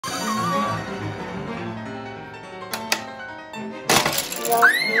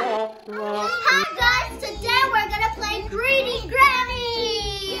Hi guys, today we're gonna play Greedy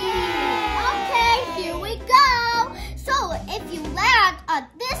Granny! Okay, here we go! So, if you land on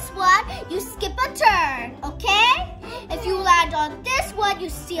this one, you skip a turn, okay? If you land on this one, you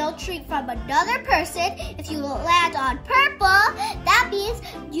steal a treat from another person. If you land on purple, that means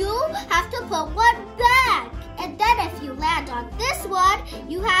you have to put one back. And then if you land on this one,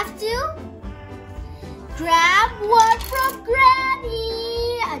 you have to grab one from Granny.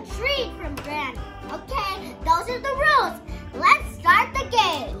 A treat from Granny. Okay, those are the rules. Let's start the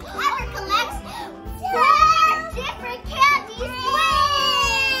game. Whoever collects 4 different candies wins.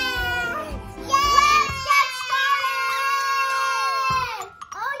 Let's get started.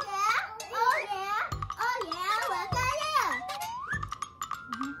 Oh yeah, oh yeah, oh yeah, look at you.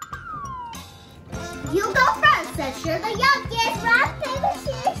 You go first since you're the youngest. Rock, paper,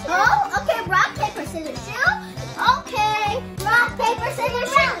 scissors. Oh, okay, rock, paper, scissors, shoot. Okay, rock, paper, scissors,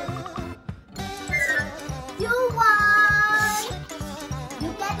 shoot. You won.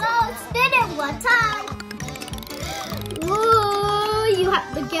 You can go spin it one time. Ooh, you have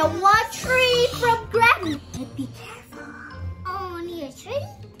to get one treat from Granny. And be careful. Oh, I need a treat?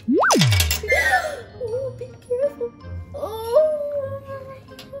 Oh, be careful. Oh.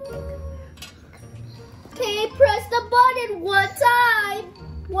 Okay, press the button one time.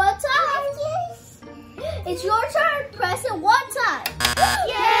 One time. Yes. It's your turn. Press it one time.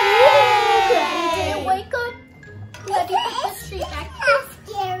 Yay! Granny didn't wake up. Let me put the treat back. That's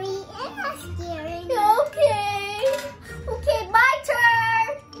scary. It's not scary. Okay. Okay, my turn.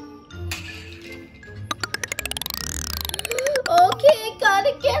 Okay,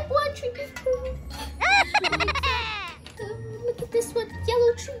 gotta get one treat. Look at this one,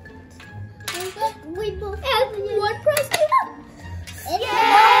 yellow treat. We both have one present. Yeah.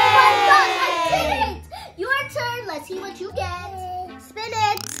 Oh my God, I did it! Your turn. Let's see what you get. Spin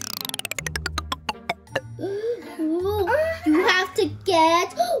it. Ooh, you have to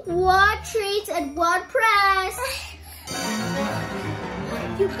get one treat and one press.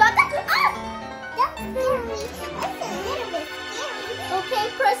 You got that? Ah! That's scary. That's a little bit scary. Okay,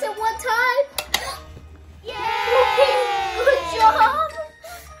 press it one time. Yay! Okay, good job.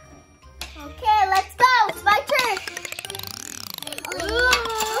 Okay, let's go. It's my turn.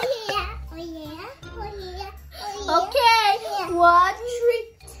 Oh yeah. Oh yeah. Oh yeah. Oh yeah. Okay, one treat.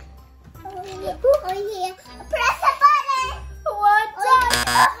 Oh yeah. Press the button. One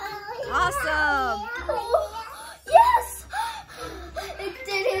time. Awesome. Oh, yes. It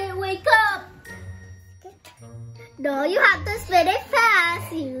didn't wake up. No, you have to spin it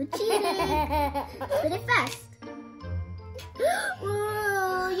fast. You cheated. Spin it fast.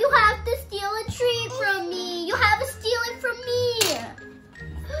 Ooh, you have to steal a treat from me. You have to steal it from me.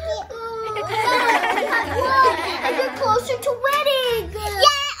 Ooh, you have one, and you're closer to winning.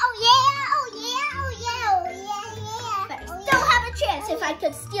 Yeah, oh yeah, oh yeah, oh yeah, oh yeah, yeah. But I still have a chance if I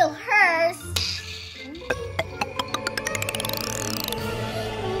could steal hers.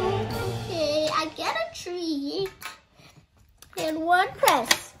 Okay, I get a treat. And one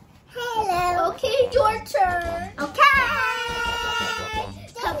press. Hello. Okay, your turn. Okay.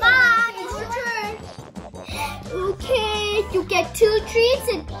 Come on, it's your turn. Okay, you get 2 treats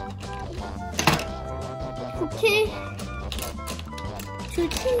and... Okay. 2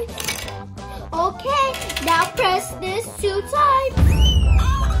 treats. Okay, now press this 2 times.